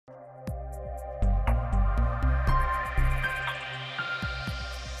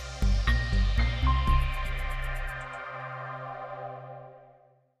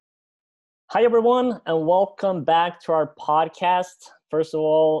Hi, everyone, and welcome back to our podcast. First of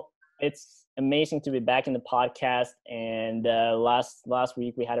all, it's amazing to be back in the podcast. And last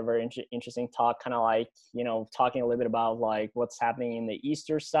week we had a very interesting talk, kind of like talking a little bit about like what's happening in the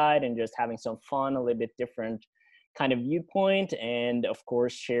Easter side and just having some fun, a little bit different kind of viewpoint, and of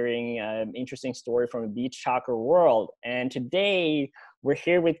course sharing an interesting story from the beach soccer world. And today we're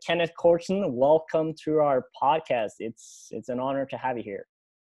here with Kenneth Corson. Welcome to our podcast. It's an honor to have you here.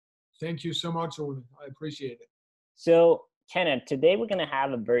 Thank you so much, Ole. I appreciate it. So, Kenneth, today we're going to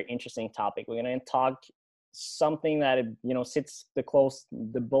have a very interesting topic. We're going to talk something that sits the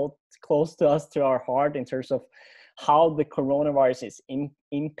both close to us, to our heart, in terms of how the coronavirus is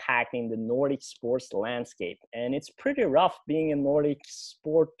impacting the Nordic sports landscape. And it's pretty rough being a Nordic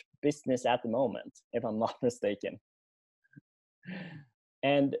sport business at the moment, if I'm not mistaken.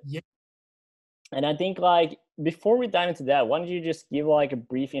 And yeah. And I think, like, before we dive into that, why don't you just give like a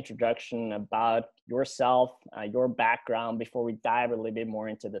brief introduction about yourself, your background, before we dive a little bit more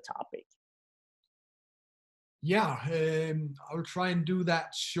into the topic? Yeah, I'll try and do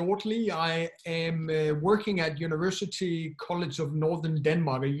that shortly. I am working at University College of Northern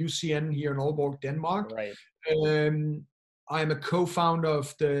Denmark, a UCN here in Aalborg, Denmark. Right. I'm a co-founder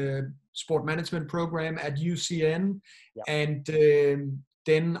of the sport management program at UCN, Yeah. and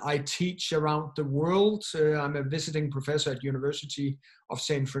then I teach around the world. I'm a visiting professor at University of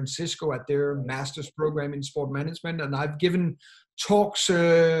San Francisco at their master's program in sport management, and I've given talks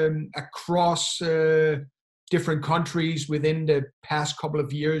across different countries within the past couple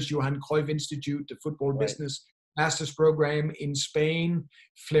of years. Johan Cruyff Institute, the football business master's program in Spain,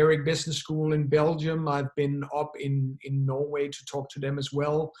 Flerik Business School in Belgium. I've been up in Norway to talk to them as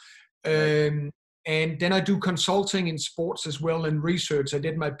well. And then I do consulting in sports as well, and research. I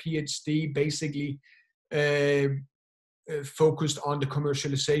did my PhD basically focused on the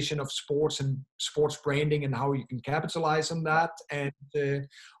commercialization of sports and sports branding and how you can capitalize on that. And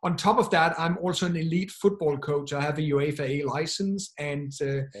on top of that, I'm also an elite football coach. I have a UEFA A license, and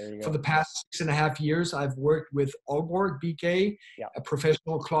for the past 6.5 years, I've worked with Aalborg BK, a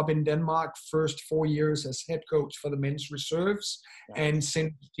professional club in Denmark. First 4 years as head coach for the men's reserves, and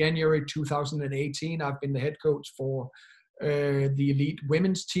since January 2018, I've been the head coach for the elite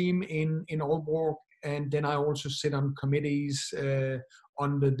women's team in Aalborg. And then I also sit on committees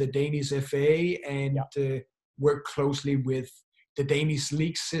on the Danish FA and work closely with the Danish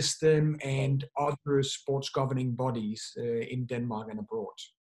league system and other sports governing bodies in Denmark and abroad.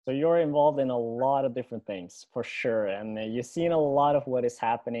 So you're involved in a lot of different things, for sure. And you've seen a lot of what is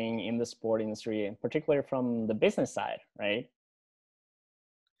happening in the sport industry, and particularly from the business side, right?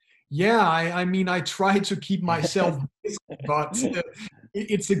 Yeah, I mean, I try to keep myself busy, but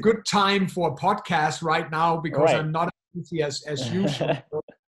it's a good time for a podcast right now because I'm not as busy as usual.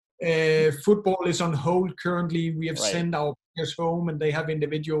 Football is on hold currently. We have sent our players home, and they have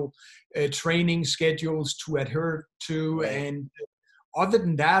individual training schedules to adhere to. And other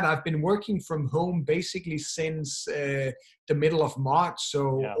than that, I've been working from home basically since the middle of March.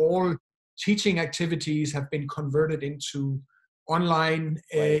 So all teaching activities have been converted into online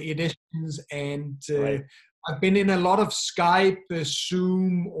editions, and I've been in a lot of Skype,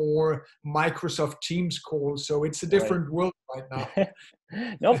 Zoom, or Microsoft Teams calls, so it's a different world right now.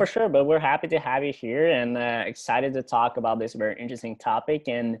 No, for sure, but we're happy to have you here, and excited to talk about this very interesting topic.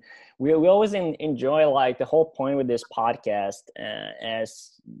 And we always enjoy, like, the whole point with this podcast,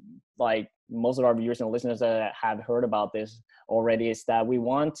 as like most of our viewers and listeners that have heard about this already, is that we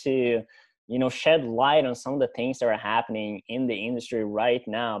want to shed light on some of the things that are happening in the industry right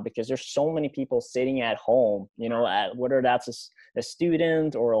now, because there's so many people sitting at home, whether that's a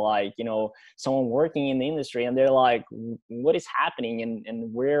student or like, someone working in the industry, and they're like, what is happening,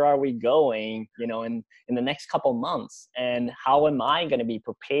 and where are we going, in the next couple months, and how am I going to be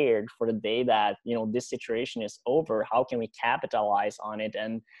prepared for the day that, this situation is over? How can we capitalize on it?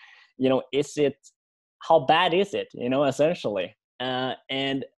 And, how bad is it, essentially?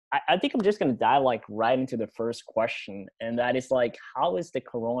 And I think I'm just going to dive like right into the first question. And that is like, how is the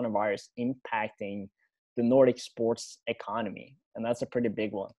coronavirus impacting the Nordic sports economy? And that's a pretty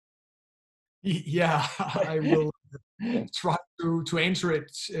big one. Yeah, I will try to answer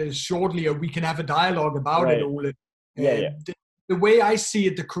it shortly, or we can have a dialogue about it, Ole. The way I see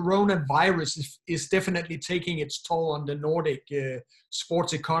it, the coronavirus is definitely taking its toll on the Nordic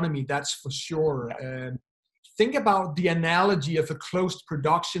sports economy, that's for sure. Think about the analogy of a closed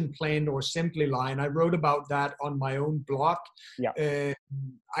production plant or assembly line. I wrote about that on my own blog.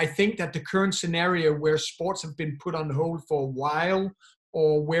 I think that the current scenario where sports have been put on hold for a while,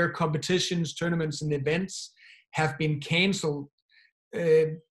 or where competitions, tournaments, and events have been canceled,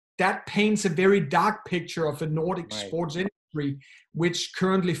 that paints a very dark picture of the Nordic Right. sports industry, which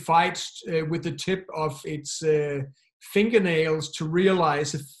currently fights with the tip of its fingernails to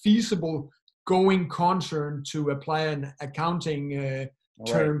realize a feasible going concern, to apply an accounting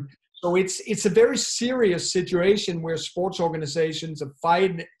term. So it's a very serious situation where sports organizations are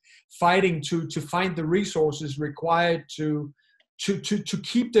fighting to find the resources required to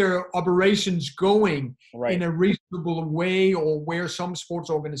keep their operations going in a reasonable way, or where some sports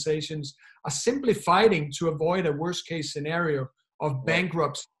organizations are simply fighting to avoid a worst case scenario of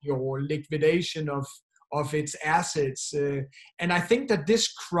bankruptcy or liquidation of its assets. And I think that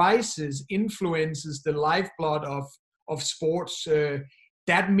this crisis influences the lifeblood of sports,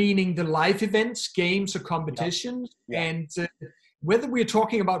 that meaning the live events, games or competitions. And whether we're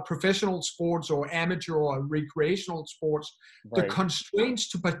talking about professional sports or amateur or recreational sports, the constraints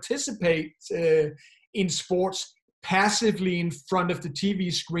to participate in sports passively in front of the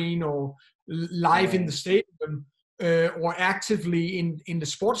TV screen, or live in the stadium, or actively in the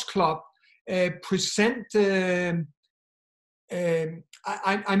sports club, present. I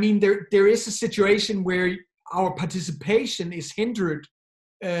mean, there is a situation where our participation is hindered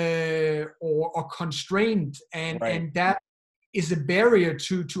or constrained, and that is a barrier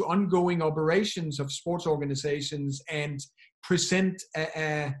to ongoing operations of sports organizations, and present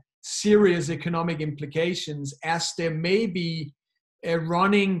a serious economic implications, as there may be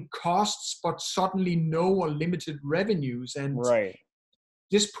running costs but suddenly no or limited revenues. And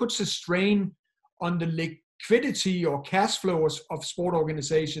this puts a strain on the liquidity or cash flows of sport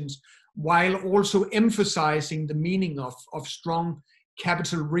organizations, while also emphasizing the meaning of strong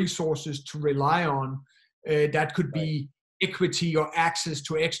capital resources to rely on. That could be equity or access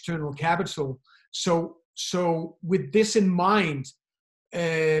to external capital. So with this in mind,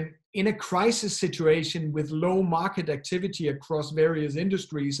 in a crisis situation with low market activity across various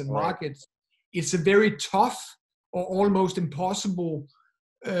industries and markets, it's a very tough or almost impossible.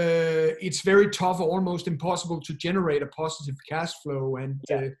 It's very tough or almost impossible to generate a positive cash flow. And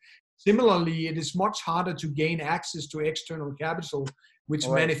similarly, it is much harder to gain access to external capital, which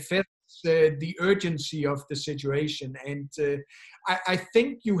manifests the urgency of the situation. And I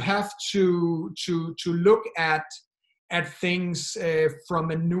think you have to look at things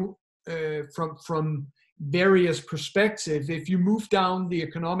from a new from various perspectives. If you move down the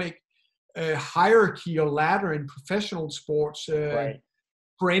economic hierarchy or ladder in professional sports,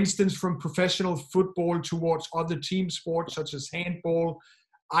 for instance, from professional football towards other team sports such as handball,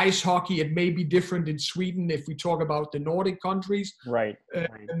 ice hockey, it may be different in Sweden if we talk about the Nordic countries,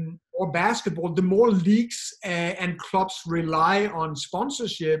 or basketball. The more leagues and clubs rely on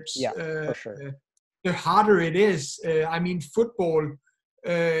sponsorships, the harder it is. I mean, football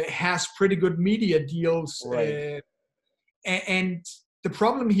has pretty good media deals, and the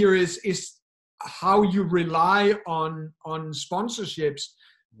problem here is how you rely on sponsorships.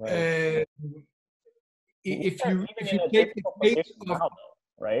 If you take the case of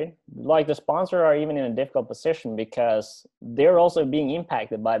like the sponsors are even in a difficult position, because they're also being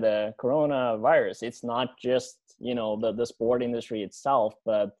impacted by the coronavirus. It's not just, you know, the sport industry itself,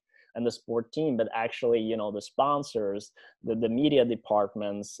 and the sport team, but actually, you know, the sponsors, the media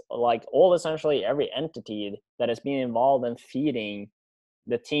departments, like essentially every entity that has been involved in feeding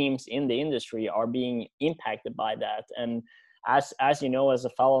the teams in the industry are being impacted by that. And as you know, as a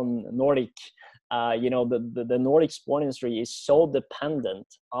fellow Nordic, you know, the Nordic sport industry is so dependent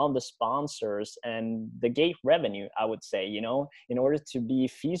on the sponsors and the gate revenue, I would say, you know, in order to be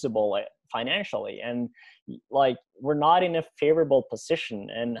feasible financially. And like, we're not in a favorable position.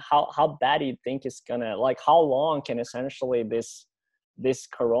 And how bad do you think it's gonna, like, how long can essentially this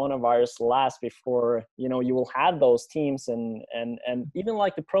coronavirus last before, you know, you will have those teams and even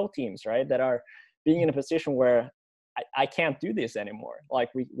like the pro teams, right, that are being in a position where I can't do this anymore. Like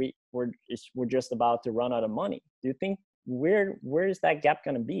we're just about to run out of money. Do you think where is that gap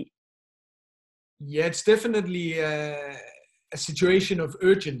going to be? Yeah, it's definitely a situation of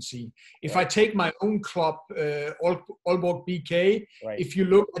urgency. If I take my own club, Aalborg BK, if you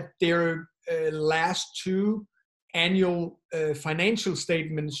look at their last two annual financial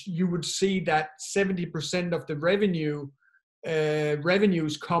statements, you would see that 70% of the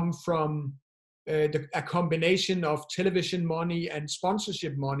revenues come from a combination of television money and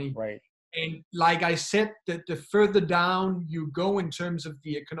sponsorship money. And like I said, the further down you go in terms of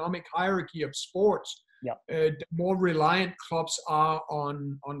the economic hierarchy of sports, the more reliant clubs are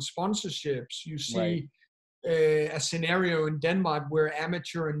on sponsorships. You see a scenario in Denmark where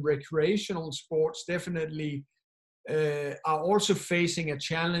amateur and recreational sports definitely are also facing a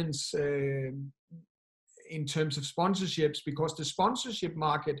challenge in terms of sponsorships, because the sponsorship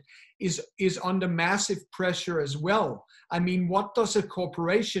market is under massive pressure as well. I mean, what does a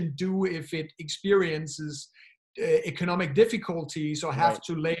corporation do if it experiences economic difficulties or have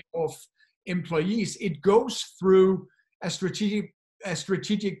to lay off employees? It goes through a strategic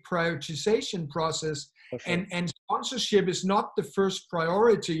prioritization process, sure. and sponsorship is not the first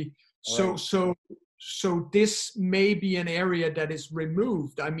priority. So this may be an area that is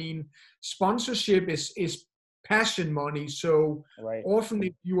removed. I mean, sponsorship is passion money. So often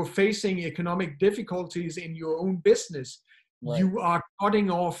if you are facing economic difficulties in your own business, you are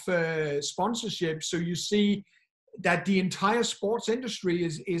cutting off sponsorship. So you see that the entire sports industry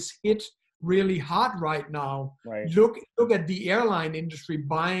is hit really hard right now. Look at the airline industry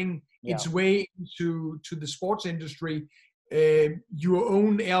buying its way to the sports industry. Your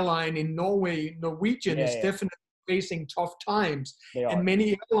own airline in Norway, Norwegian, is definitely facing tough times, and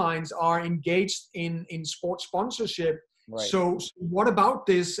many airlines are engaged in sports sponsorship. So what about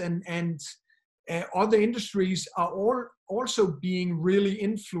this? And other industries are also being really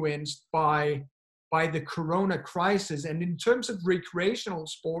influenced by the Corona crisis. And in terms of recreational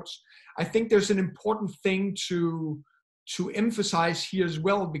sports, I think there's an important thing to emphasize here as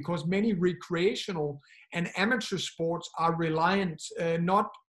well, because many recreational and amateur sports are reliant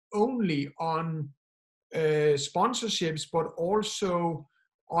not only on sponsorships, but also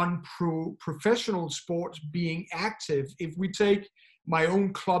on professional sports being active. If we take my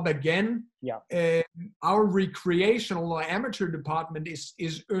own club again, our recreational or amateur department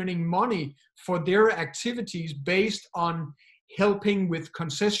is earning money for their activities based on helping with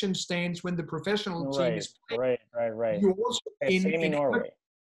concession stands when the professional team is playing. You also same in Norway,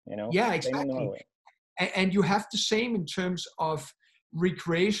 you know? Yeah, exactly. And you have the same in terms of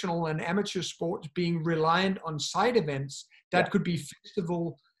recreational and amateur sports being reliant on side events. That could be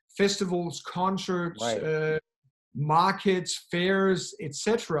festivals, concerts, markets, fairs,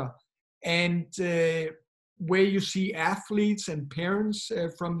 etc. And where you see athletes and parents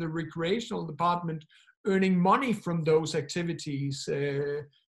from the recreational department earning money from those activities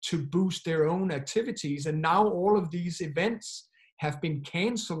to boost their own activities. And now all of these events have been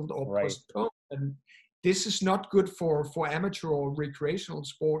canceled or postponed. And this is not good for amateur or recreational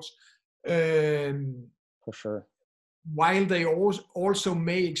sports. For sure. While they also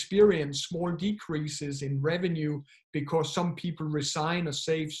may experience small decreases in revenue because some people resign or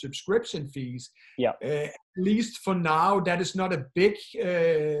save subscription fees. At least for now, that is not a big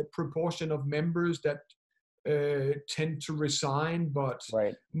proportion of members that tend to resign. But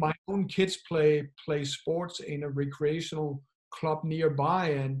my own kids play sports in a recreational club nearby,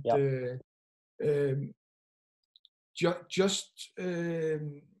 and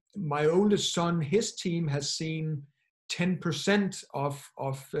my oldest son, his team has seen 10%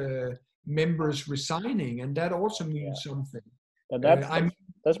 of members resigning, and that also means something.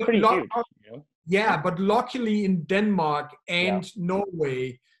 That's pretty huge. Yeah, but luckily in Denmark and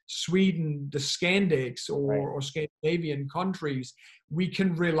Norway, Sweden, the Scandics or Scandinavian countries, we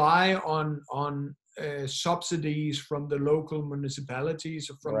can rely on subsidies from the local municipalities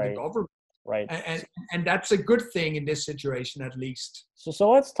or from the government. And that's a good thing in this situation, at least.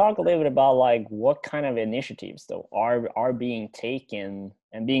 So let's talk a little bit about like what kind of initiatives though are being taken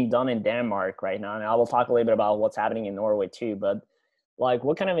and being done in Denmark right now. And I will talk a little bit about what's happening in Norway too, but like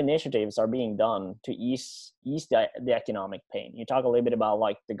what kind of initiatives are being done to ease the economic pain? You talk a little bit about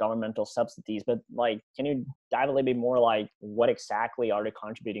like the governmental subsidies, but like can you dive a little bit more like what exactly are they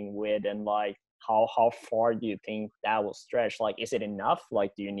contributing with, and like how far do you think that will stretch? Like, is it enough?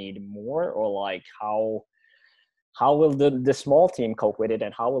 Like, do you need more? Or like, how will the small team cope with it,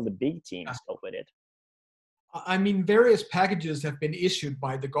 and how will the big teams cope with it? I mean, various packages have been issued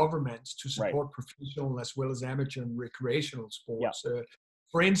by the government to support professional as well as amateur and recreational sports.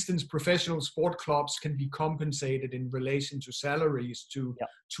 For instance, professional sport clubs can be compensated in relation to salaries to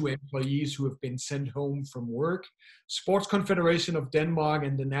employees who have been sent home from work. Sports Confederation of Denmark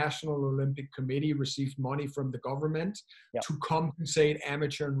and the National Olympic Committee received money from the government to compensate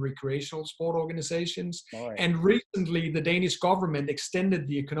amateur and recreational sport organizations. And recently, the Danish government extended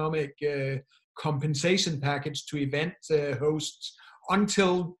the economic compensation package to event hosts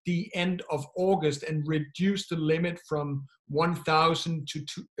until the end of August and reduced the limit from 1,000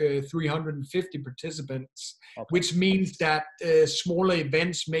 to 350 participants, which means that smaller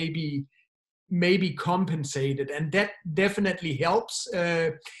events may be compensated, and that definitely helps.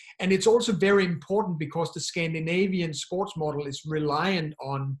 And it's also very important because the Scandinavian sports model is reliant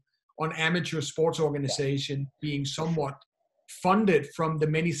on amateur sports organization being somewhat funded from the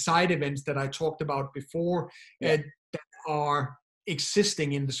many side events that I talked about before that are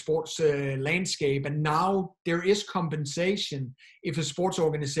existing in the sports landscape. And now there is compensation if a sports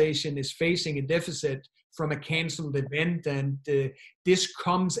organization is facing a deficit from a canceled event. And this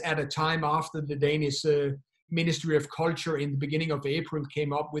comes at a time after the Danish Ministry of Culture in the beginning of April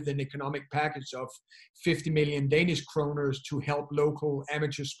came up with an economic package of 50 million Danish kroners to help local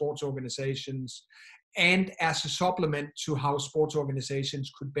amateur sports organizations, and as a supplement to how sports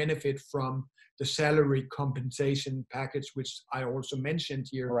organizations could benefit from the salary compensation package, which I also mentioned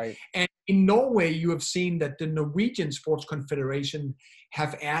here. Right. And in Norway, you have seen that the Norwegian Sports Confederation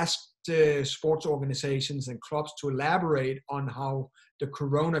have asked sports organizations and clubs to elaborate on how the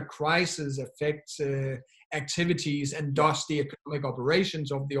corona crisis affects activities and thus the economic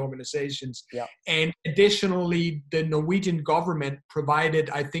operations of the organizations. Yeah. And additionally, the Norwegian government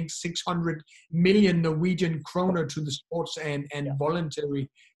provided, I think, 600 million Norwegian kroner to the sports and voluntary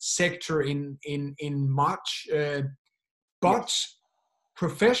sector in March. But yes,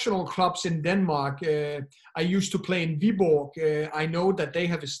 professional clubs in Denmark, I used to play in Viborg. I know that they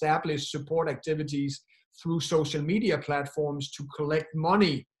have established support activities through social media platforms to collect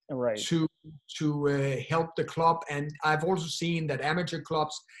money, right, to help the club. And I've also seen that amateur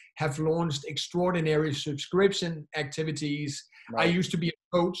clubs have launched extraordinary subscription activities. right. I used to be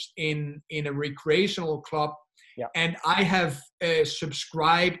a coach in a recreational club, yeah, and I have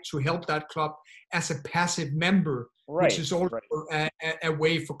subscribed to help that club as a passive member, right, which is also a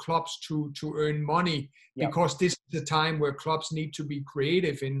way for clubs to earn money, yeah, because this is a time where clubs need to be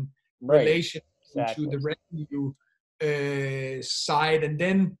creative in right, relation exactly, to the revenue side. And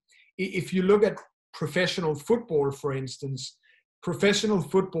then if you look at professional football, for instance, professional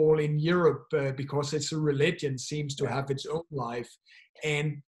football in Europe, because it's a religion, seems to have its own life.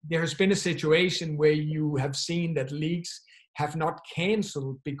 And there has been a situation where you have seen that leagues have not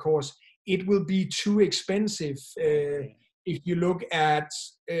canceled because it will be too expensive. If you look at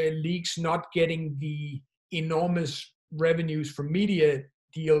leagues not getting the enormous revenues from media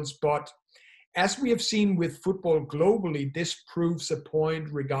deals, but as we have seen with football globally, this proves a point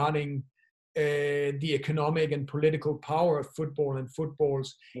regarding the economic and political power of football and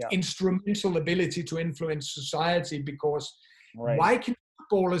football's instrumental ability to influence society. Because why can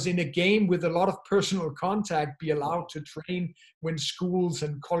footballers in a game with a lot of personal contact be allowed to train when schools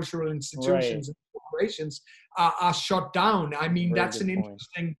and cultural institutions and corporations are shut down? I mean, that's an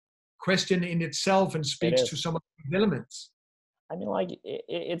interesting question in itself and speaks to some of the elements. I mean, like,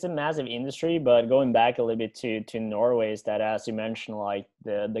 it's a massive industry, but going back a little bit to Norway, is that, as you mentioned, like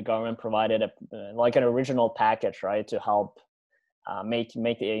the government provided like an original package, right, to help make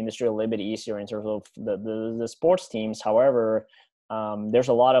the industry a little bit easier in terms of the sports teams. However, there's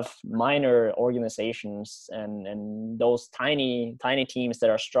a lot of minor organizations and those tiny teams that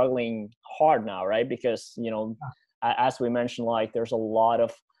are struggling hard now, right? Because, you know, as we mentioned, like they're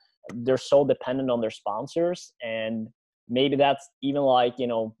so dependent on their sponsors, and maybe that's even like, you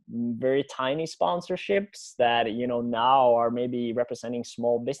know, very tiny sponsorships that, you know, now are maybe representing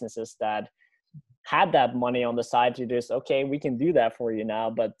small businesses that had that money on the side to just, okay, we can do that for you now.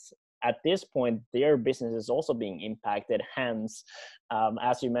 But at this point, their business is also being impacted. Hence,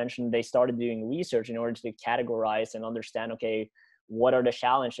 as you mentioned, they started doing research in order to categorize and understand, okay, what are the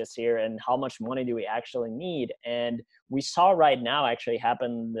challenges here and how much money do we actually need? And we saw right now actually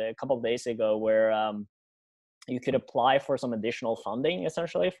happen a couple of days ago where you could apply for some additional funding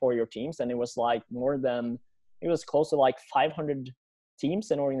essentially for your teams. And it was like it was close to like 500 teams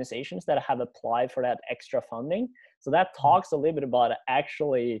and organizations that have applied for that extra funding. So that talks a little bit about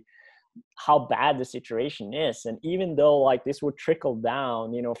actually how bad the situation is. And even though like this would trickle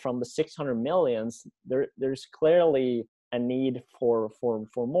down, you know, from the 600 millions, there's clearly a need for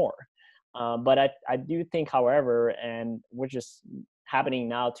more. But I do think, however, and which is happening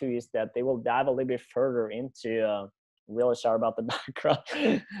now too, is that they will dive a little bit further into really sorry about the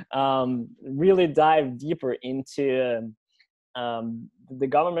background, really dive deeper into the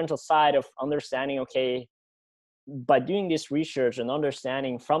governmental side of understanding, okay, by doing this research and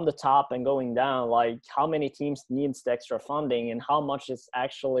understanding from the top and going down, like how many teams needs the extra funding and how much is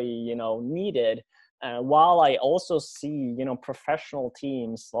actually, you know, needed. While I also see, you know, professional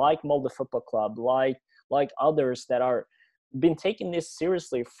teams like Molde Football Club, like others that are been taking this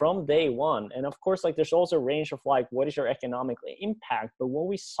seriously from day one. And of course, like there's also a range of like, what is your economic impact? But what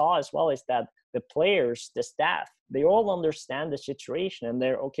we saw as well is that the players, the staff, they all understand the situation and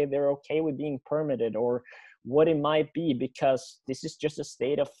they're okay with being permitted or what it might be, because this is just a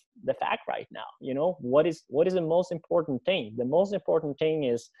state of the fact right now. You know, what is the most important thing? The most important thing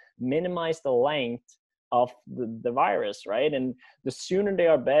is minimize the length of the virus, right? And the sooner they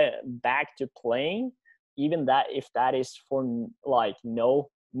are back to playing, even that, if that is for like no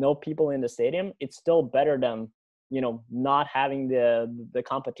people in the stadium, it's still better than, you know, not having the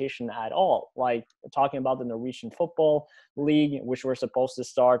competition at all. Like talking about the Norwegian Football League, which we're supposed to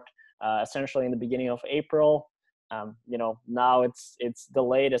start essentially in the beginning of April. You know, now it's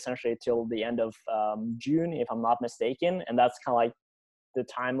delayed essentially till the end of June, if I'm not mistaken. And that's kind of like the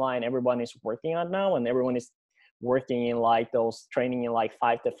timeline everyone is working on now, and everyone is working in like those training in like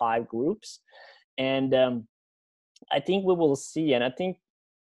 5-5 groups. And I think we will see. And I think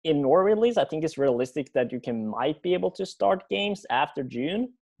in Norway, at least, I think it's realistic that you might be able to start games after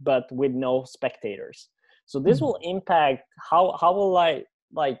June, but with no spectators. So this will impact how will I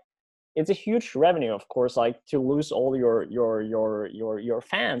like. It's a huge revenue, of course, like to lose all your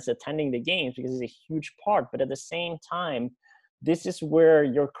fans attending the games, because it's a huge part. But at the same time, this is where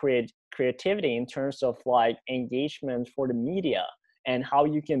your creativity in terms of like engagement for the media and how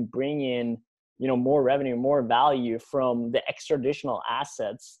you can bring in, you know, more revenue, more value from the extra-additional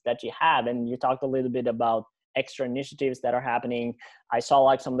assets that you have. And you talked a little bit about extra initiatives that are happening. I saw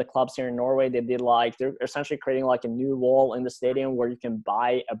like some of the clubs here in Norway, they're essentially creating like a new wall in the stadium where you can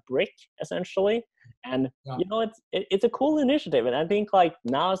buy a brick essentially. And you know, it's a cool initiative. And I think like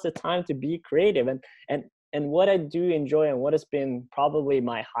now is the time to be creative. And what I do enjoy, and what has been probably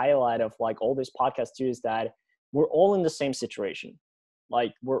my highlight of like all this podcast too, is that we're all in the same situation.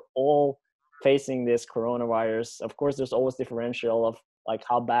 Like we're all facing this coronavirus. Of course, there's always differential of like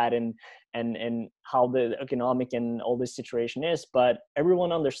how bad and how the economic and all this situation is, but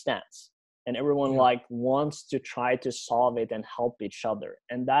everyone understands, and everyone like wants to try to solve it and help each other.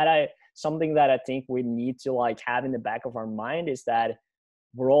 And that something that I think we need to like have in the back of our mind is that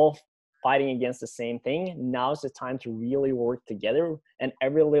we're all fighting against the same thing. Now is the time to really work together, and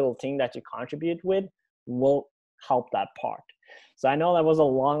every little thing that you contribute with will help that part. So I know that was a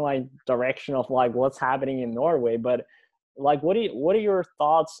long like direction of like what's happening in Norway, but like what are your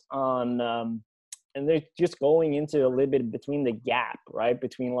thoughts on and they're just going into a little bit between the gap, right,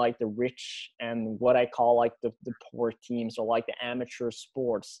 between like the rich and what I call like the poor teams, or like the amateur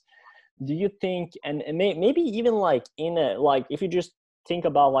sports. Do you think, and maybe even like in a, like if you just think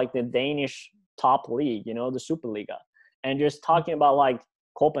about like the Danish top league, you know, the Superliga, and just talking about like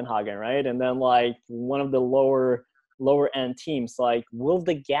Copenhagen, right, and then like one of the lower end teams, like will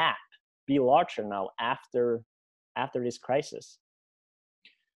the gap be larger now after this crisis?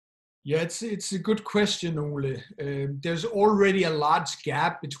 Yeah, it's a good question, Ole. There's already a large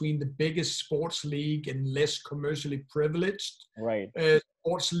gap between the biggest sports league and less commercially privileged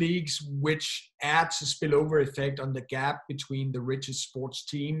sports leagues, which adds a spillover effect on the gap between the richest sports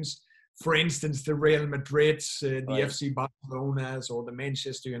teams. For instance, the Real Madrids, the FC Barcelonas, or the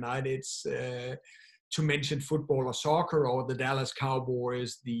Manchester Uniteds, to mention football or soccer, or the Dallas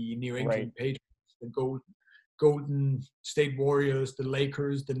Cowboys, the New England Patriots, the Golden State Warriors, the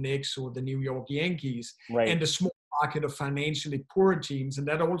Lakers, the Knicks, or the New York Yankees, and the small market of financially poor teams. And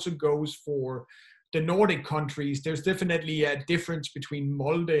that also goes for the Nordic countries. There's definitely a difference between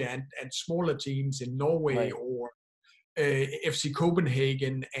Molde and smaller teams in Norway, or FC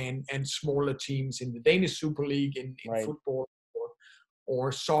Copenhagen and smaller teams in the Danish Super League in football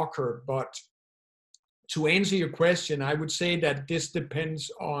or soccer. But to answer your question, I would say that this depends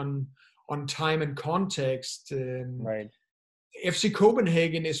on time and context. FC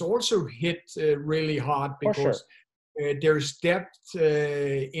Copenhagen is also hit really hard because there's depth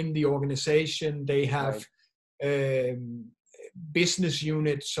in the organization. They have business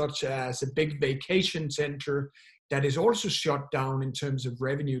units such as a big vacation center that is also shut down in terms of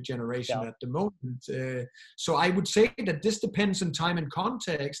revenue generation at the moment. So I would say that this depends on time and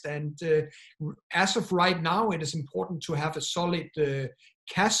context. And as of right now, it is important to have a solid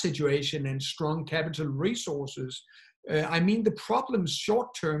cash situation and strong capital resources. I mean, the problem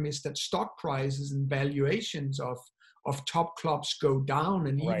short term is that stock prices and valuations of top clubs go down,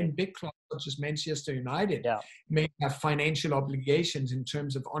 and even big clubs such as Manchester United may have financial obligations in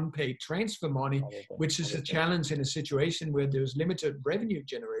terms of unpaid transfer money, which is a challenge in a situation where there's limited revenue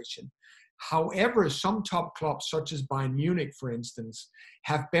generation. However, some top clubs, such as Bayern Munich, for instance,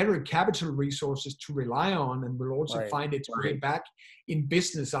 have better capital resources to rely on and will also find its way back in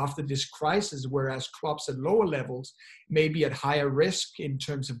business after this crisis, whereas clubs at lower levels may be at higher risk in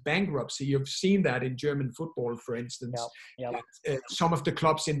terms of bankruptcy. You've seen that in German football, for instance. Some of the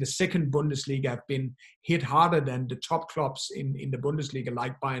clubs in the second Bundesliga have been hit harder than the top clubs in the Bundesliga,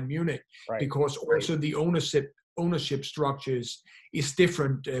 like Bayern Munich, because also the ownership structures is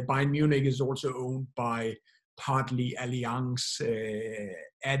different. Bayern Munich is also owned by partly Allianz,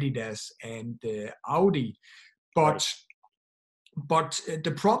 Adidas, and Audi. But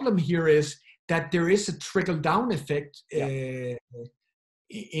the problem here is that there is a trickle down effect Yeah.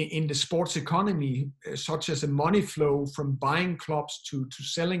 in the sports economy, such as a money flow from buying clubs to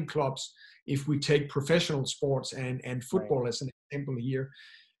selling clubs. If we take professional sports and Right. football as an example here,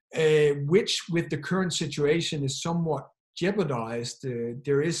 which with the current situation is somewhat jeopardized.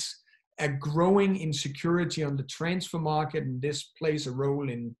 There is a growing insecurity on the transfer market, and this plays a role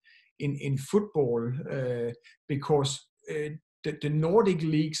in football because the Nordic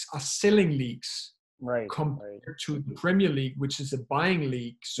leagues are selling leagues Right. Right. compared to the Premier League, which is a buying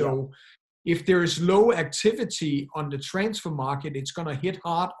league. Yeah. So if there is low activity on the transfer market, it's going to hit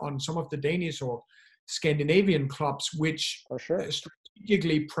hard on some of the Danish or Scandinavian clubs, which For sure.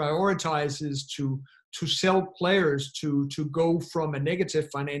 strategically prioritizes to sell players to go from a negative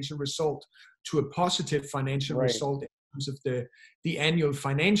financial result to a positive financial Right. result in terms of the annual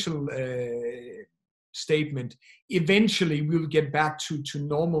financial statement. Eventually, we'll get back to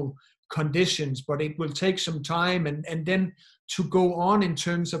normal conditions, but it will take some time. And then to go on in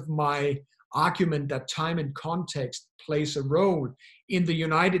terms of my argument that time and context plays a role. In the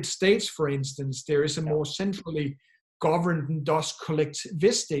United States, for instance, there is a Yeah. more centrally governed and thus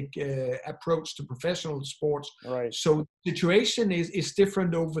collectivistic approach to professional sports. Right. So the situation is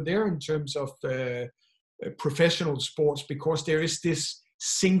different over there in terms of professional sports, because there is this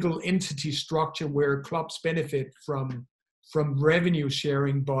single entity structure where clubs benefit from revenue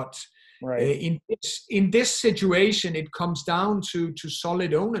sharing. But Right. in this situation, it comes down to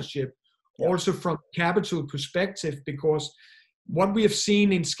solid ownership, Yeah. also from capital perspective, because what we have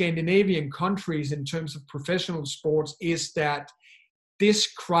seen in Scandinavian countries in terms of professional sports is that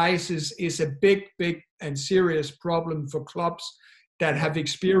this crisis is a big and serious problem for clubs that have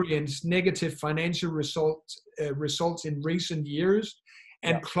experienced negative financial results in recent years,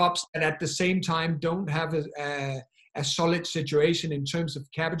 and Yeah. clubs that at the same time don't have a solid situation in terms of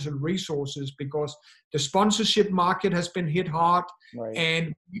capital resources, because the sponsorship market has been hit hard, Right.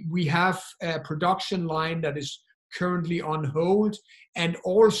 and we have a production line that is currently on hold. And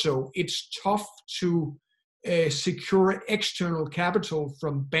also it's tough to secure external capital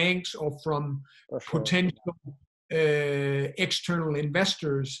from banks or from For sure. potential external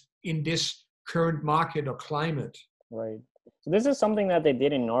investors in this current market or climate. Right. So this is something that they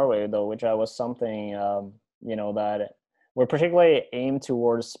did in Norway, though, which I was something that were particularly aimed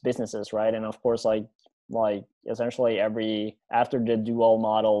towards businesses, right? And of course, like essentially after the dual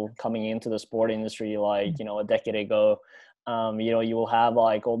model coming into the sport industry, like a decade ago, you will have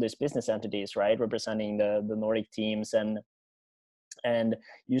like all these business entities, right, representing the Nordic teams, and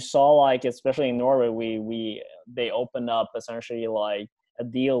you saw, like, especially in Norway, they opened up essentially like a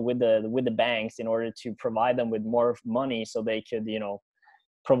deal with the banks in order to provide them with more money so they could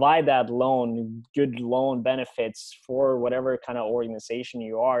provide that good loan benefits for whatever kind of organization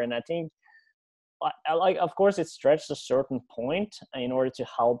you are. And I think, like, of course it stretched a certain point in order to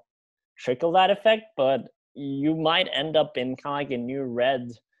help trickle that effect, but you might end up in kind of like a new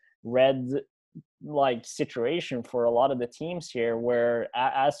red like situation for a lot of the teams here, where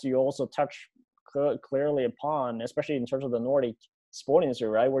as you also touch clearly upon, especially in terms of the Nordic sport industry,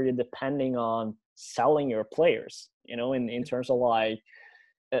 right, where you're depending on selling your players, in terms of like,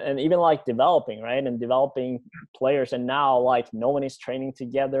 and even like developing, right, and developing players. And now, like, no one is training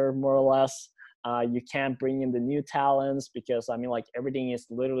together, more or less. You can't bring in the new talents because, I mean, like, everything is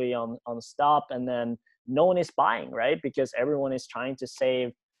literally on stop, and then no one is buying, right, because everyone is trying to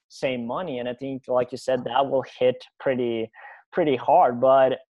save money. And I think, like you said, that will hit pretty hard.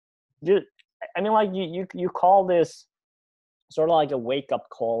 But I mean, like, you call this sort of like a wake-up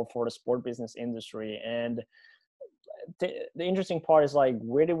call for the sport business industry. And the interesting part is, like,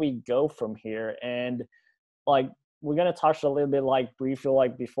 where do we go from here? And, like, we're going to touch a little bit, like, briefly,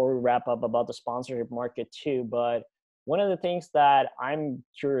 like, before we wrap up, about the sponsorship market too. But one of the things that I'm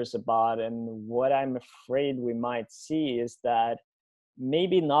curious about, and what I'm afraid we might see, is that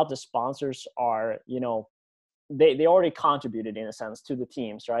maybe not the sponsors are, they already contributed in a sense to the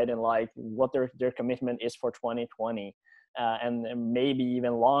teams, right? And like what their commitment is for 2020, and maybe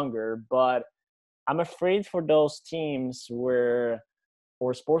even longer. But I'm afraid for those teams or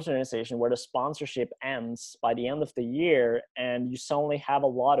sports organization where the sponsorship ends by the end of the year, and you suddenly have a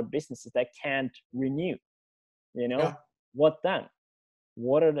lot of businesses that can't renew, Yeah. what then?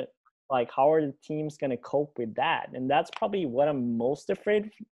 What are how are the teams going to cope with that? And that's probably what I'm most afraid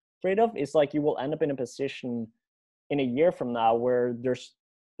of, is like you will end up in a position in a year from now where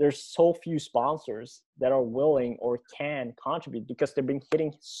there's so few sponsors that are willing or can contribute, because they've been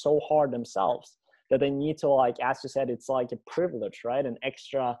hitting so hard themselves that they need to, like, as you said, it's like a privilege, right? An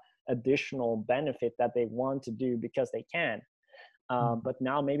extra additional benefit that they want to do because they can. but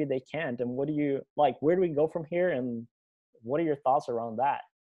now maybe they can't. And what do you like? Where do we go from here? And what are your thoughts around that?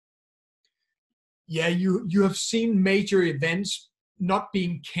 Yeah, you have seen major events not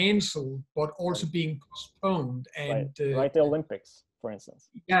being canceled, but also Right. being postponed. And Right. The Olympics, for instance.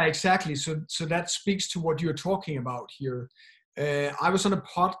 yeah, exactly. So that speaks to what you're talking about here. I was on a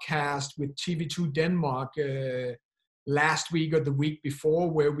podcast with TV2 Denmark last week or the week before,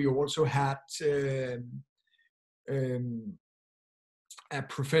 where we also had um, a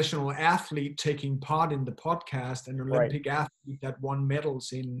professional athlete taking part in the podcast, an Olympic athlete that won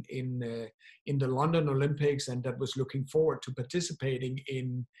medals in the London Olympics and that was looking forward to participating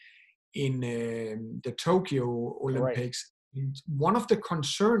in the Tokyo Olympics. And one of the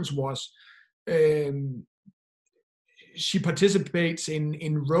concerns was she participates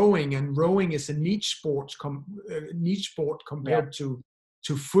in rowing, and rowing is a niche sport compared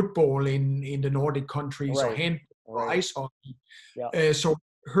to football in the Nordic countries, or handball or ice hockey. So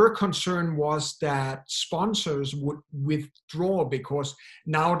her concern was that sponsors would withdraw because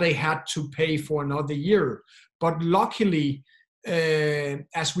now they had to pay for another year. But luckily,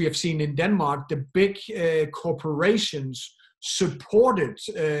 as we have seen in Denmark, the big corporations supported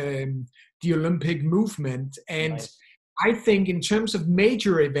the Olympic movement. And I think in terms of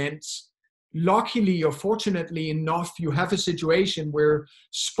major events, luckily or fortunately enough, you have a situation where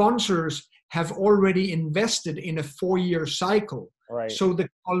sponsors have already invested in a 4-year cycle. So the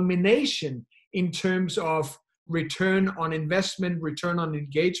culmination in terms of return on investment, return on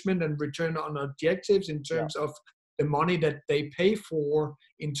engagement, and return on objectives in terms of the money that they pay for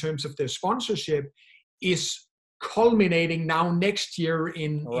in terms of their sponsorship is culminating now next year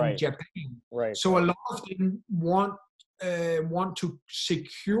in Japan. So a lot of them want to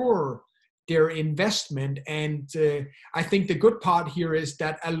secure their investment. And I think the good part here is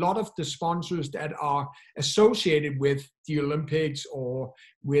that a lot of the sponsors that are associated with the Olympics or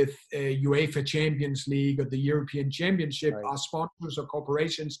with UEFA Champions League or the European Championship are sponsors or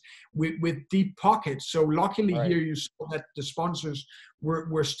corporations with deep pockets. So luckily here you saw that the sponsors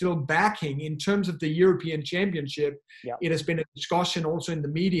were still backing. In terms of the European Championship, it has been a discussion also in the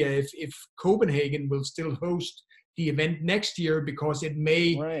media if Copenhagen will still host the event next year, because it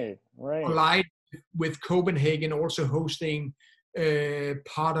may collide with Copenhagen also hosting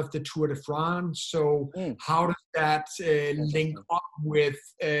part of the Tour de France. So how does that link up with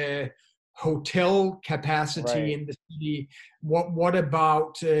hotel capacity in the city? What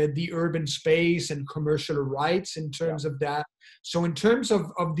about the urban space and commercial rights in terms of that? So in terms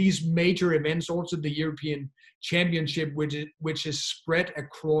of these major events, also the European Championship, which is spread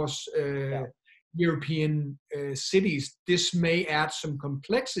across European cities, this may add some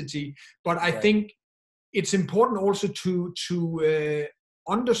complexity, but I think it's important also to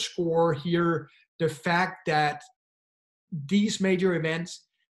underscore here the fact that these major events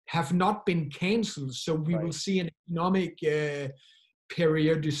have not been canceled. So we will see an economic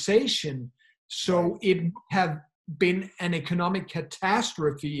periodization. So it would have been an economic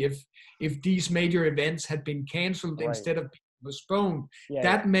catastrophe if these major events had been canceled instead of postponed.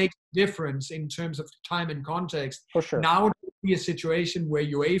 That makes a difference in terms of time and context. Now there will be a situation where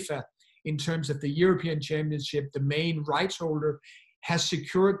UEFA, in terms of the European Championship, the main rights holder, has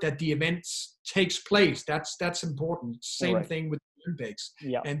secured that the events takes place. That's important. Same thing with the Olympics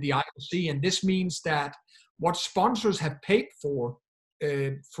and the IOC. And this means that what sponsors have paid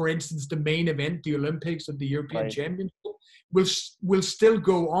for instance, the main event, the Olympics or the European Championship, will still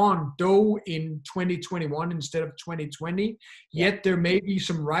go on, though in 2021 instead of 2020. Yet there may be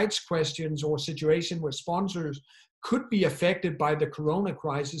some rights questions or situation where sponsors could be affected by the corona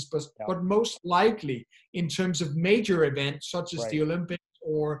crisis, but most likely in terms of major events such as the Olympics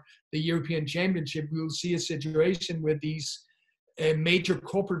or the European Championship, we will see a situation where these major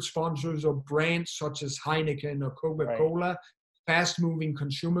corporate sponsors or brands such as Heineken or Coca-Cola, fast-moving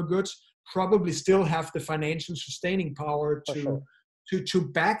consumer goods, probably still have the financial sustaining power to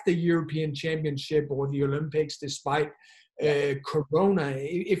back the European Championship or the Olympics despite corona.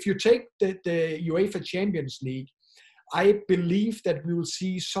 If you take the UEFA Champions League, I believe that we will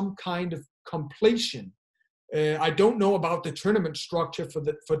see some kind of completion. I don't know about the tournament structure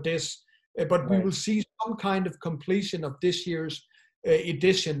for this, but we will see some kind of completion of this year's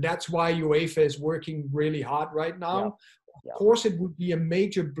edition. That's why UEFA is working really hard right now. Of course, it would be a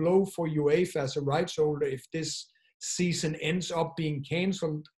major blow for UEFA as a rights holder if this season ends up being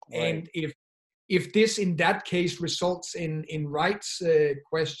cancelled, and if this in that case results in rights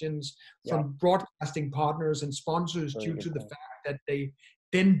questions from broadcasting partners and sponsors due to the fact that they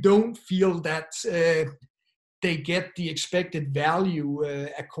then don't feel that they get the expected value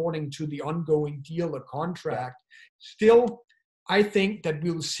according to the ongoing deal or contract. Still, I think that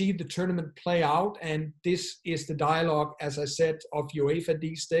we'll see the tournament play out, and this is the dialogue, as I said, of UEFA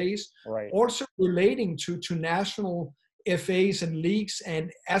these days. Right. Also relating to national FAs and leagues,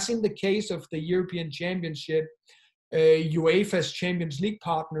 and as in the case of the European Championship, UEFA's Champions League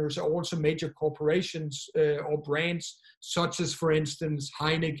partners are also major corporations or brands, such as, for instance,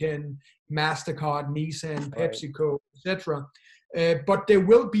 Heineken, MasterCard, Nissan, PepsiCo, etc. But there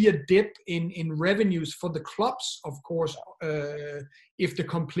will be a dip in revenues for the clubs, of course, if the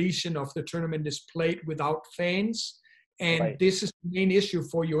completion of the tournament is played without fans. And this is the main issue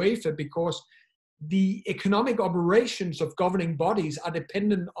for UEFA, because the economic operations of governing bodies are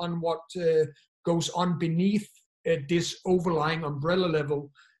dependent on what goes on beneath this overlying umbrella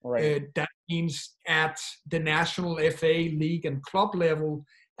level. That means at the national FA, league, and club level,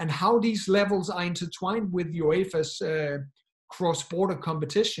 and how these levels are intertwined with UEFA's cross-border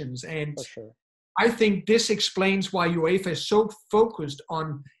competitions. And I think this explains why UEFA is so focused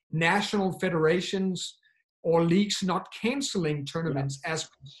on national federations or leagues not canceling tournaments, as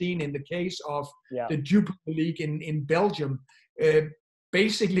we've seen in the case of the Jupiler League in Belgium.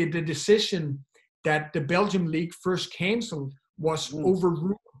 Basically, the decision that the Belgium League first canceled was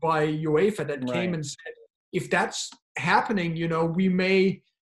overruled by UEFA, that came and said, if that's happening, we may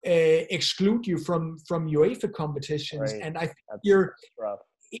exclude you from UEFA competitions. And I think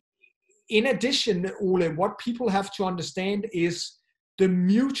in addition, Ole, what people have to understand is the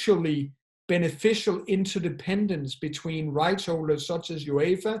mutually beneficial interdependence between rights holders such as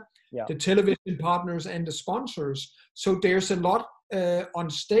UEFA, the television partners, and the sponsors. So there's a lot on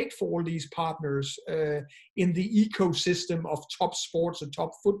stake for all these partners in the ecosystem of top sports and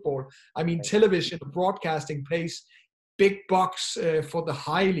top football. I mean, television broadcasting pays big bucks for the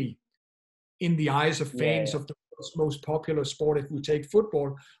highly, in the eyes of fans of the most popular sport, if we take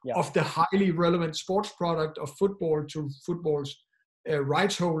football, of the highly relevant sports product of football to football's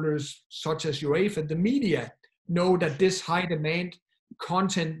rights holders such as UEFA. The media know that this high demand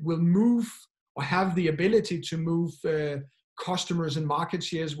content will move or have the ability to move customers and market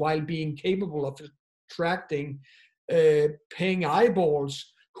shares while being capable of attracting paying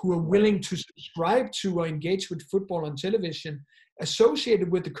eyeballs who are willing to subscribe to or engage with football on television,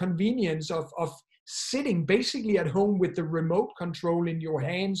 associated with the convenience of sitting basically at home with the remote control in your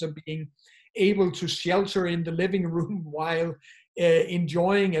hands, or being able to shelter in the living room while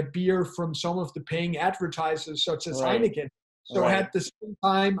enjoying a beer from some of the paying advertisers such as Heineken. So at the same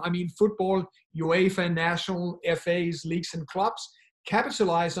time, I mean, football, UEFA, national FAs, leagues, and clubs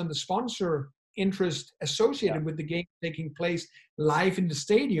capitalize on the sponsor interest associated with the game taking place live in the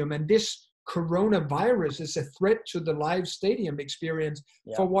stadium. And this coronavirus is a threat to the live stadium experience.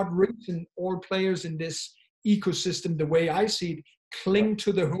 For what reason all players in this ecosystem, the way I see it, cling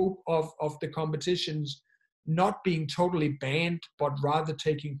to the hope of the competitions not being totally banned, but rather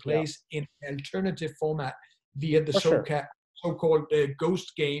taking place in an alternative format via the so-called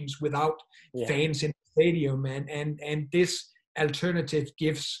ghost games without fans in the stadium. And this alternative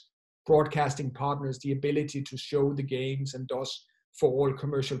gives broadcasting partners the ability to show the games, and thus for all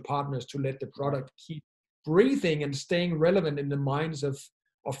commercial partners to let the product keep breathing and staying relevant in the minds of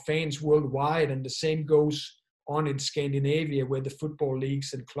fans worldwide. And the same goes on in Scandinavia, where the football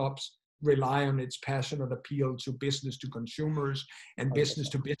leagues and clubs rely on its passionate appeal to business to consumers and business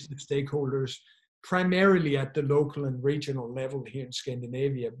to business stakeholders, primarily at the local and regional level here in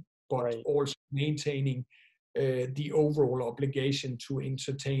Scandinavia, but also maintaining the overall obligation to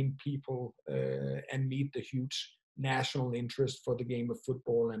entertain people and meet the huge national interest for the game of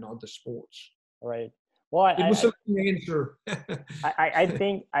football and other sports. Well, it was a long answer. I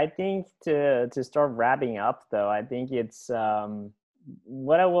think to start wrapping up though, I think it's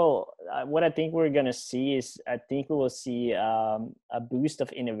what I think we're gonna see is, I think we will see a boost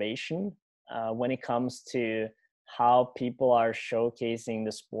of innovation when it comes to how people are showcasing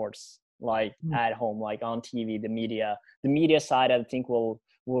the sports, like at home, like on TV. The media side, I think will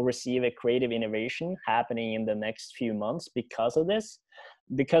receive a creative innovation happening in the next few months because of this,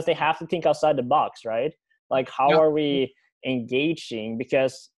 because they have to think outside the box, right? Like, how are we engaging?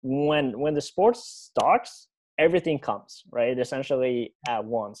 Because when the sports starts, everything comes, right? Essentially at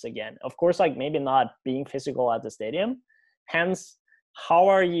once again. Of course, like maybe not being physical at the stadium. Hence, how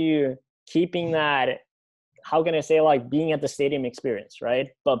are you keeping that, how can I say, like being at the stadium experience, right?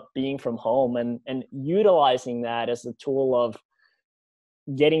 But being from home and utilizing that as a tool of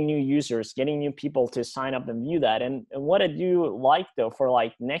getting new users, getting new people to sign up and view that. And what I do like though for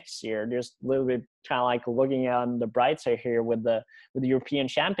like next year, just a little bit kind of like looking on the bright side here with the European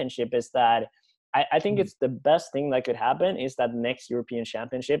Championship, is that I think it's the best thing that could happen is that next European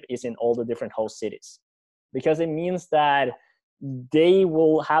Championship is in all the different host cities, because it means that they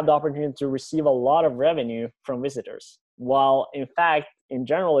will have the opportunity to receive a lot of revenue from visitors. While in fact, in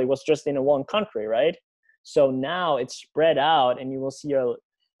general, it was just in one country, right? So now it's spread out, and you will see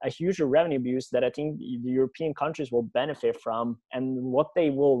a huge revenue boost that I think the European countries will benefit from, and what they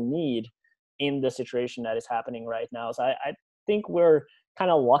will need in the situation that is happening right now. So I think we're kind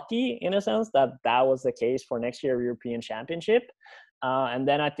of lucky in a sense that that was the case for next year European Championship. And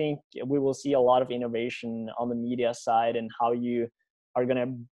then I think we will see a lot of innovation on the media side, and how you are going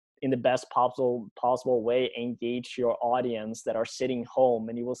to, in the best possible way, engage your audience that are sitting home.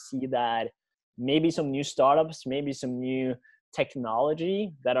 And you will see that maybe some new startups, maybe some new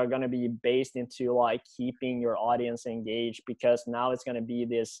technology that are going to be based into like keeping your audience engaged, because now it's going to be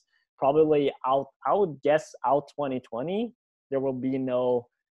this probably out, I would guess out 2020, there will be no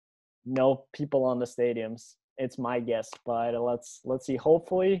people on the stadiums. It's my guess, but let's see.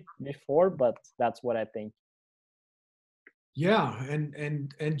 Hopefully before, but that's what I think. Yeah,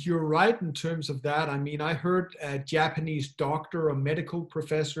 and you're right in terms of that. I mean, I heard a Japanese doctor, a medical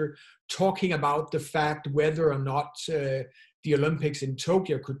professor, talking about the fact whether or not the Olympics in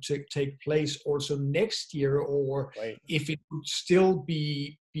Tokyo could take place also next year, or Right. if it would still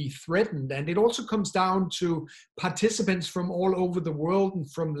be threatened. And it also comes down to participants from all over the world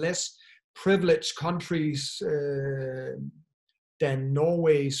and from less privileged countries than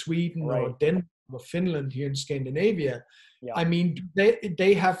Norway, Sweden, Right. or Denmark, or Finland here in Scandinavia. Yeah. I mean,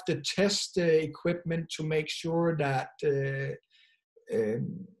 they have the test equipment to make sure that the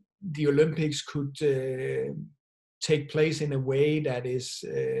Olympics could take place in a way that is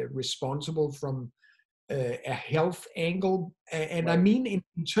responsible from a health angle. And Right. I mean,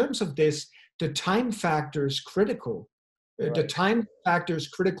 in terms of this, the time factor is critical. Right. The time factor is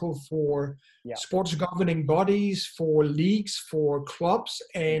critical for Yeah. sports governing bodies, for leagues, for clubs,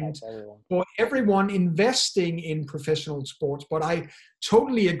 and everyone. for everyone investing in professional sports. But I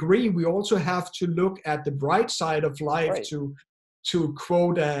totally agree. We also have to look at the bright side of life, Right. to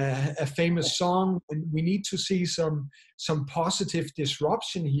quote a famous song. And we need to see some positive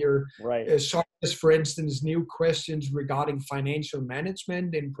disruption here, Right. such as, for instance, new questions regarding financial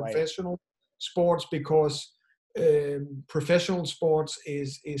management in professional sports, because professional sports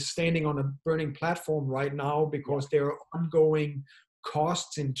is standing on a burning platform right now, because there are ongoing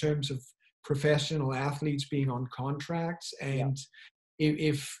costs in terms of professional athletes being on contracts, and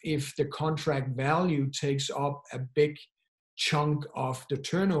if the contract value takes up a big chunk of the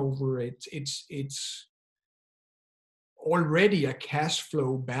turnover, it's already a cash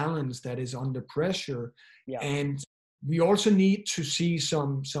flow balance that is under pressure. And we also need to see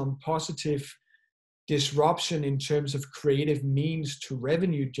some positive disruption in terms of creative means to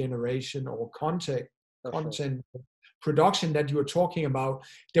revenue generation or content production that you were talking about.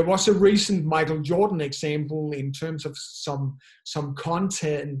 There was a recent Michael Jordan example in terms of some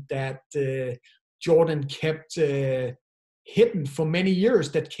content that Jordan kept hidden for many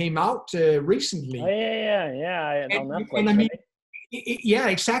years that came out recently. Oh, yeah. On Netflix, and I mean, right? yeah,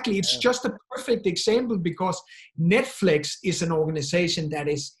 exactly. It's just a perfect example, because Netflix is an organization that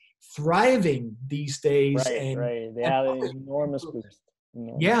is thriving these days. Right. They have an enormous boost.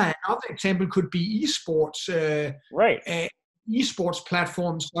 Yeah, another example could be esports. Esports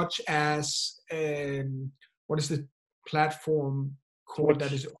platforms such as what is the platform called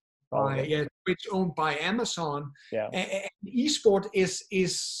that is Twitch, owned by Amazon. And esport is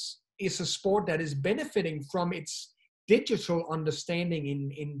a sport that is benefiting from its digital understanding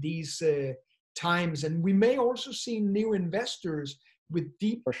in these times, and we may also see new investors with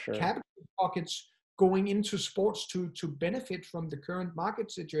deep capital pockets going into sports to benefit from the current market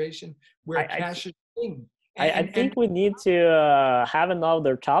situation where cash is king. I think we need to have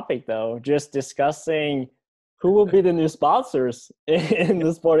another topic, though, just discussing who will be the new sponsors in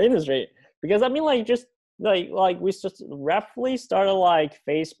the sport industry. Because I mean, like, just like we just roughly started like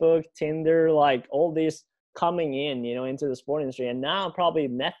Facebook, Tinder, like all these coming in, into the sport industry, and now probably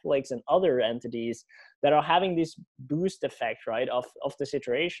Netflix and other entities that are having this boost effect, right, of the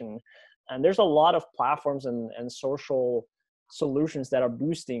situation. And there's a lot of platforms and social solutions that are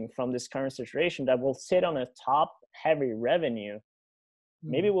boosting from this current situation that will sit on a top heavy revenue.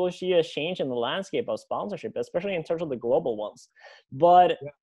 Maybe we'll see a change in the landscape of sponsorship, especially in terms of the global ones. But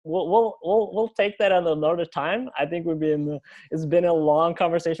we'll take that at another time. I think it's been a long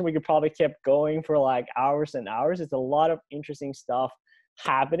conversation. We could probably keep going for like hours and hours. It's a lot of interesting stuff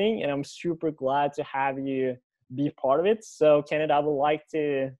happening, and I'm super glad to have you be part of it. So Kenneth, I would like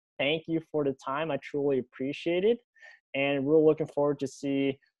to thank you for the time. I truly appreciate it, and we're looking forward to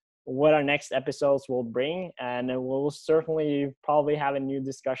see what our next episodes will bring, and we'll certainly probably have a new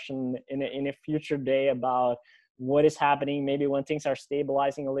discussion in a future day about what is happening, maybe when things are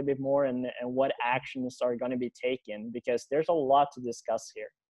stabilizing a little bit more, and what actions are going to be taken, because there's a lot to discuss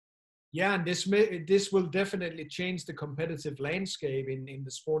here. Yeah, and this will definitely change the competitive landscape in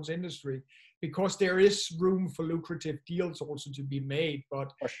the sports industry, because there is room for lucrative deals also to be made,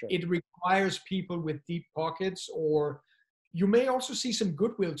 but For sure. it requires people with deep pockets, or you may also see some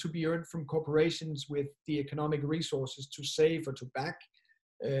goodwill to be earned from corporations with the economic resources to save or to back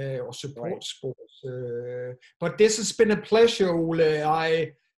or support sports. But this has been a pleasure, Ole.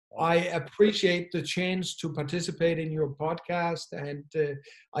 I appreciate the chance to participate in your podcast, and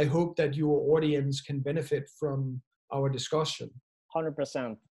I hope that your audience can benefit from our discussion.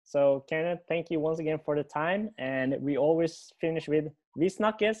 100%. So, Kenneth, thank you once again for the time. And we always finish with "Vi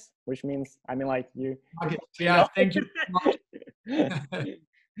snackes," which means, I mean, like you. Yeah, thank you so much.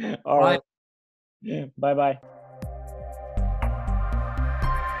 All right. Bye bye.